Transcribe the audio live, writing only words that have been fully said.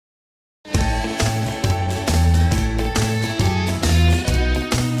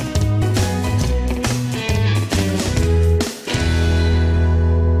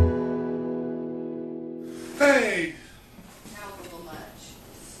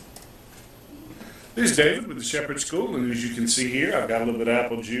This is David with the Shepherd School, and as you can see here, I've got a little bit of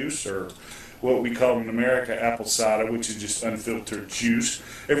apple juice, or what we call in America apple cider, which is just unfiltered juice.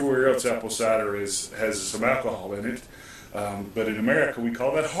 Everywhere else, apple cider has some alcohol in it, but in America we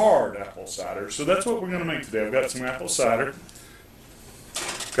call that hard apple cider. So that's what we're going to make today. I've got some apple cider,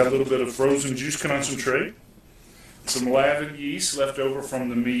 got a little bit of frozen juice concentrate, some leavened yeast left over from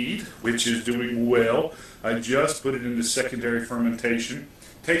the mead, which is doing well. I just put it into secondary fermentation.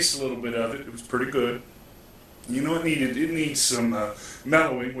 Taste a little bit of it. It was pretty good. You know, it needs some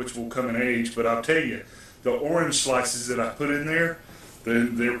mellowing, which will come in age. But I'll tell you, the orange slices that I put in there,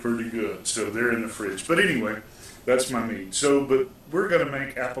 they're pretty good. So they're in the fridge. But anyway, that's my mead. But we're going to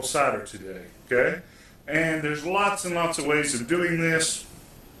make apple cider today, okay? And there's lots and lots of ways of doing this,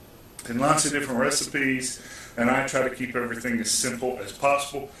 and lots of different recipes. And I try to keep everything as simple as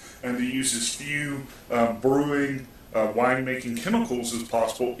possible, and to use as few brewing winemaking chemicals as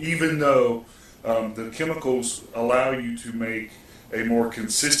possible, even though the chemicals allow you to make a more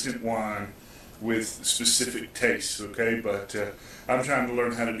consistent wine with specific tastes, okay? But I'm trying to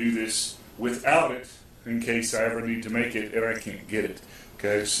learn how to do this without it in case I ever need to make it and I can't get it,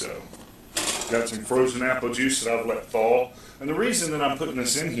 okay? So got some frozen apple juice that I've let thaw, and the reason that I'm putting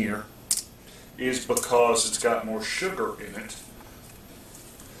this in here is because it's got more sugar in it.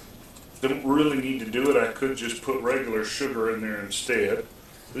 Don't really need to do it. I could just put regular sugar in there instead.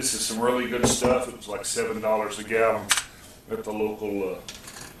 This is some really good stuff. It was like $7 a gallon at the local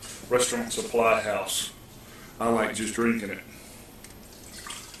restaurant supply house. I like just drinking it.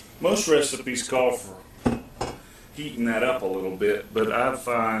 Most recipes call for heating that up a little bit, but I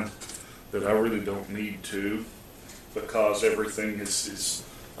find that I really don't need to, because everything is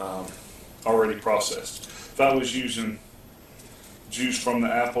already processed. If I was using juice from the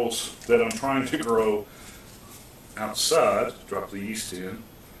apples that I'm trying to grow outside, drop the yeast in,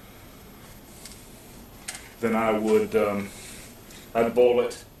 then I would I'd boil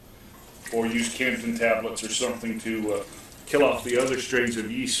it or use Canton tablets or something to kill off the other strains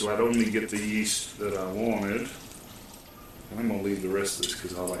of yeast, so I'd only get the yeast that I wanted. And I'm going to leave the rest of this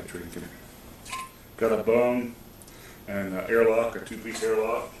because I like drinking it. Got a bung and an airlock, a 2-piece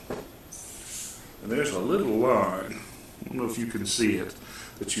airlock. And there's a little line, I don't know if you can see it,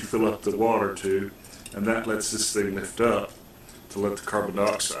 that you fill up the water to, and that lets this thing lift up to let the carbon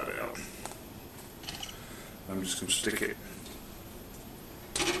dioxide out. I'm just going to stick it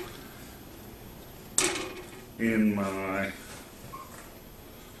in my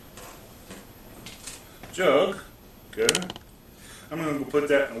jug. Okay. I'm going to go put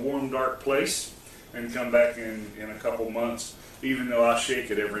that in a warm, dark place and come back in a couple months, even though I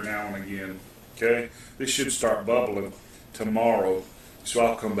shake it every now and again. Okay, this should start bubbling tomorrow, so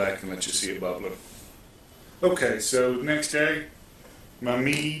I'll come back and let you see it bubbling. Okay, so next day, my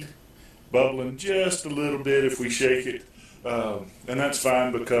mead bubbling just a little bit if we shake it, and that's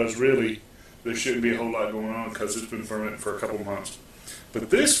fine because really there shouldn't be a whole lot going on because it's been fermenting for a couple months. But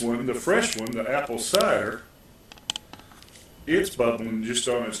this one, the fresh one, the apple cider, it's bubbling just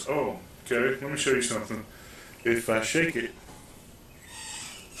on its own. Okay, let me show you something. If I shake it,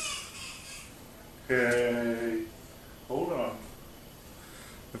 okay, hold on.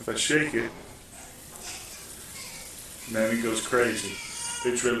 If I shake it, man, it goes crazy.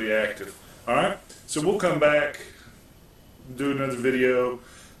 It's really active. Alright, so we'll come back, do another video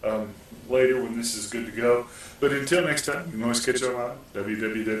later when this is good to go. But until next time, you can always catch online,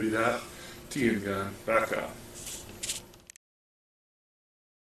 www.tngun.com.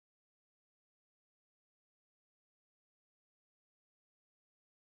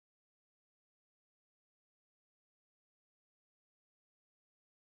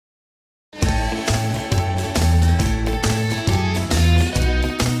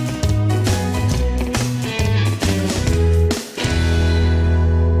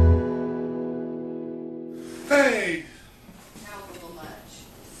 Hey!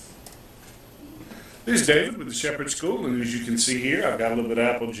 This is David with the Shepherd School, and as you can see here, I've got a little bit of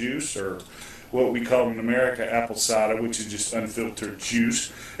apple juice, or what we call in America apple cider, which is just unfiltered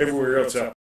juice. Everywhere else,